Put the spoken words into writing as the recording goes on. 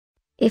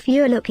If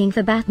you're looking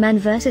for Batman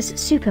vs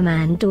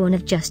Superman Dawn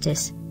of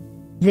Justice,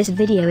 this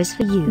video is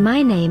for you.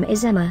 My name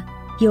is Emma,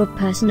 your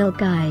personal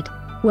guide.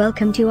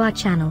 Welcome to our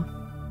channel.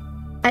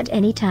 At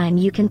any time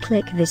you can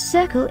click this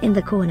circle in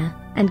the corner,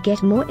 and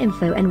get more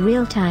info and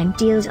real-time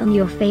deals on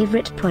your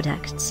favorite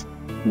products.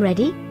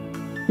 Ready?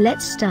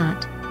 Let's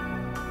start.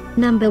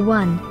 Number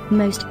 1,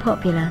 Most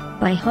Popular,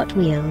 by Hot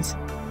Wheels.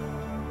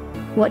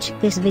 Watch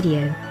this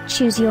video,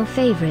 choose your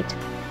favorite.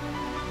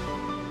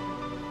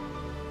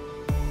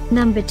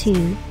 Number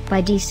 2,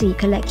 by DC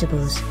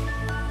Collectibles.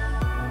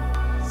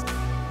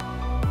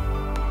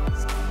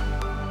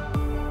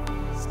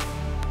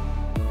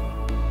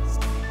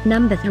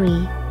 Number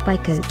 3, by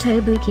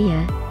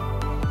Kotobukiya.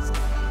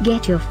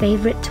 Get your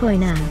favorite toy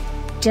now.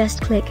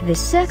 Just click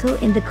this circle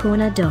in the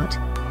corner dot.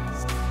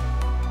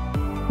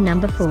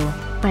 Number 4,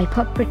 by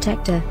Pop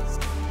Protector.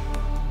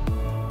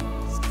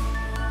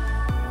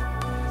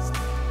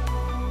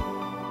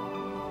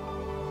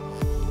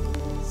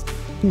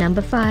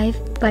 Number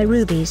 5, by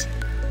Rubies.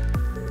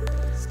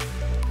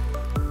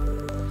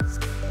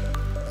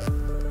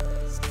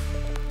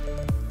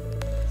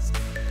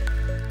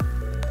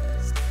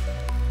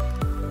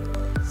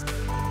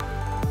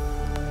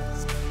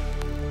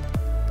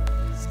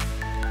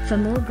 For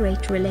more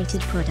great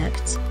related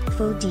products,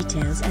 full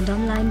details and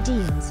online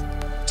deals,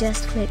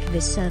 just click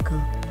this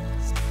circle.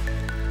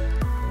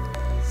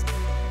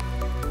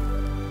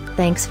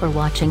 Thanks for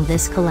watching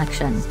this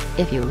collection.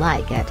 If you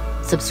like it,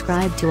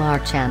 subscribe to our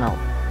channel.